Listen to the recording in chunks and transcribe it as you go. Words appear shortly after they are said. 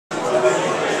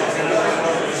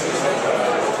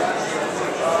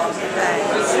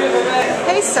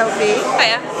Sophie.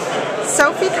 Hiya.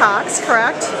 Sophie Cox,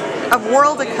 correct? Of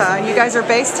Worldeka, and you guys are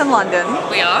based in London.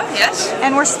 We are, yes.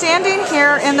 And we're standing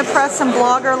here in the Press and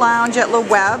Blogger Lounge at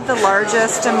Web, the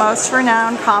largest and most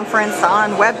renowned conference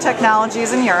on web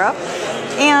technologies in Europe.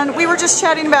 And we were just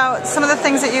chatting about some of the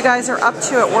things that you guys are up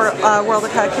to at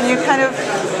Worldeka. Can you kind of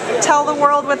tell the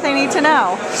world what they need to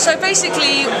know? So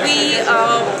basically, we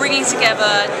are bringing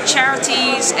together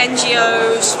charities,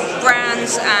 NGOs,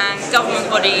 brands and government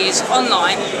bodies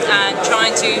online and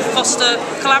trying to foster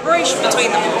collaboration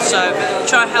between them all. So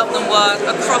try and help them work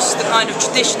across the kind of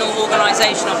traditional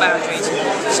organisational boundaries.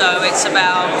 So it's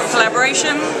about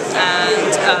collaboration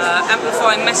and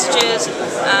amplifying messages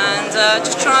and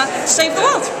just trying to save the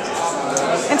world.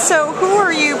 And so who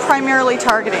are you primarily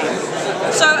targeting?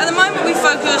 So at the moment we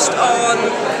focused on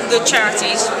the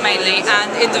charities mainly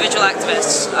and individual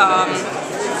activists.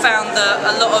 Found that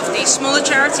a lot of these smaller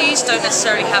charities don't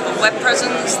necessarily have a web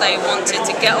presence. They wanted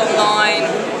to get online,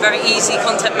 very easy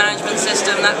content management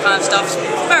system, that kind of stuff.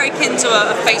 Very akin to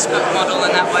a Facebook model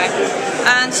in that way.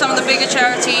 And some of the bigger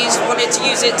charities wanted to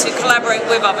use it to collaborate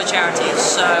with other charities.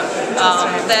 So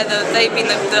they've been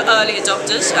the early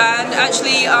adopters. And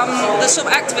actually the sort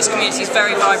of activist community is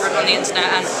very vibrant on the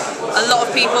internet, and a lot of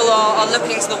people are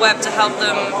looking to the web to help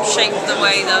them shape the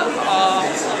way that our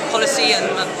policy and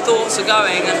thoughts are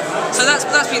going. And so that's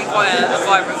been quite a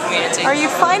vibrant community. Are you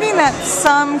finding that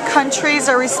some countries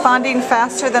are responding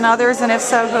faster than others, and if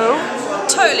so, who?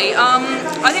 Totally.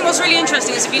 I think what's really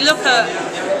interesting is if you look at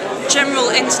general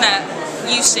internet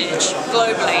usage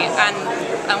globally and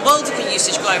Worldeka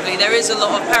usage globally, there is a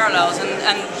lot of parallels,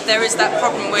 and there is that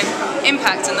problem with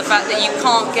impact and the fact that you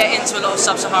can't get into a lot of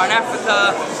sub-Saharan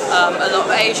Africa, a lot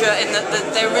of Asia, in that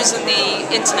there isn't the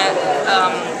internet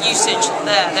usage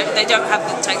there. They don't have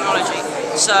the technology.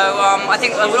 So I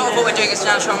think a lot of what we're doing is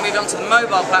now trying to move on to the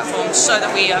mobile platforms so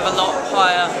that we have a lot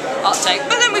higher uptake.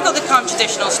 But then we've got the kind of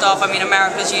traditional stuff. I mean,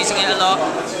 America's using it a lot,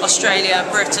 Australia,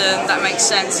 Britain, that makes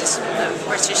sense. It's a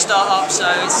British startup, so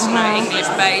it's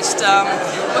English-based.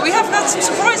 But we have had some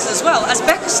surprises as well.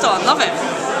 Uzbekistan, love it.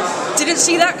 Didn't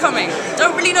see that coming.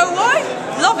 Don't really know why.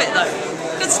 Love it though.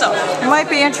 Good stuff. It might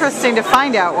be interesting to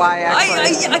find out why,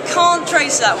 actually. I can't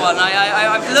trace that one.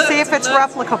 I've looked. See if it's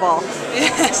replicable.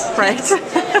 Yes. Right.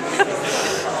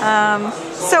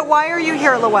 So why are you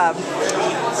here at Web?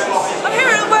 I'm here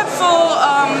at Web for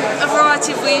a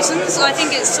variety of reasons. I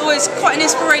think it's always quite an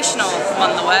inspirational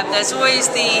one, the Web. There's always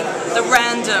the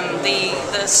random, the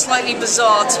slightly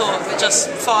bizarre talk that just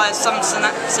fires some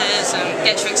synapses and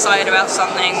gets you excited about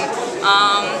something.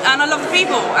 And I love the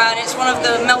people, and it's one of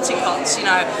the melting pots, you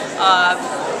know.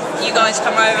 You guys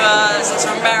come over, there's lots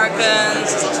of Americans,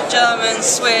 there's lots of Germans,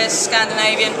 Swiss,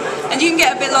 Scandinavian, and you can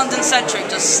get a bit London-centric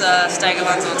just staying in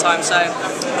London all the time, so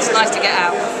it's nice to get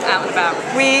out and about.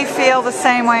 We feel the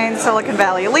same way in Silicon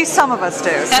Valley, at least some of us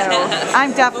do, so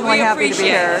I'm definitely happy to be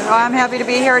here. Well, I'm happy to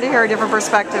be here to hear a different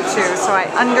perspective too, so I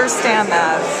understand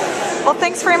that. Well,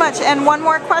 thanks very much. And one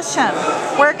more question.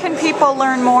 Where can people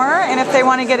learn more, and if they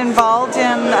want to get involved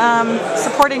in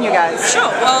supporting you guys?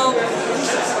 Sure. Well,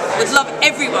 we'd love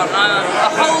everyone.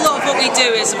 A whole lot of what we do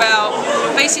is about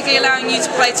basically allowing you to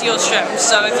play to your strengths.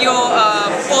 So if you're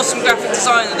an awesome graphic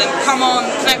designer, then come on,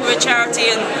 connect with a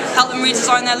charity and help them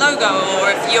redesign their logo.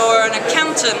 Or if you're an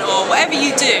accountant or whatever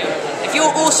you do, if you're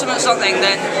awesome at something,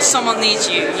 then someone needs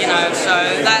you, you know. So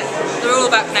we're all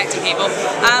about connecting people.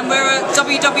 And we're at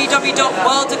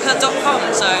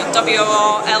www.worldeka.com, so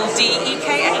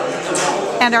WORLDEKA.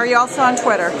 And are you also on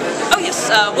Twitter? Oh yes,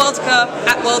 Worldeka,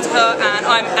 @Worldeka, and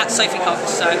I'm @Sophie Cox,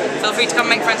 so feel free to come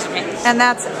make friends with me. And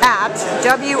that's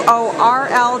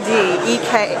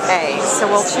 @WORLDEKA, so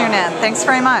we'll tune in. Thanks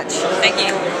very much. Thank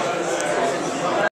you.